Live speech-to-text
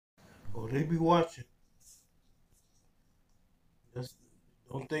Oh, they be watching. Just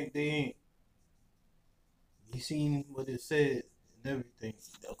don't think they ain't. You seen what it said and everything.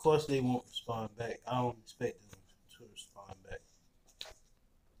 Of course they won't respond back. I don't expect them to respond back.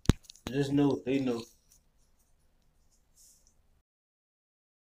 Just know they know.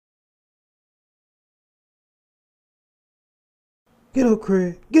 Get up,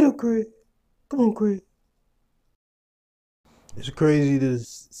 Craig. Get up, Craig. Come on, Craig. It's crazy to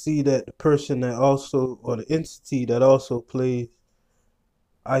see that the person that also, or the entity that also plays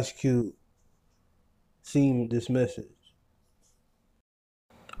Ice Cube, seen this message.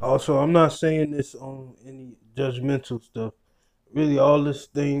 Also, I'm not saying this on any judgmental stuff. Really, all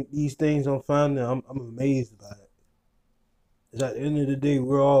these things I'm finding, I'm amazed by it. Because at the end of the day,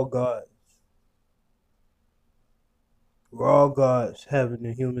 we're all gods. We're all gods having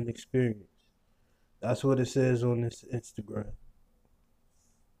a human experience. That's what it says on this Instagram.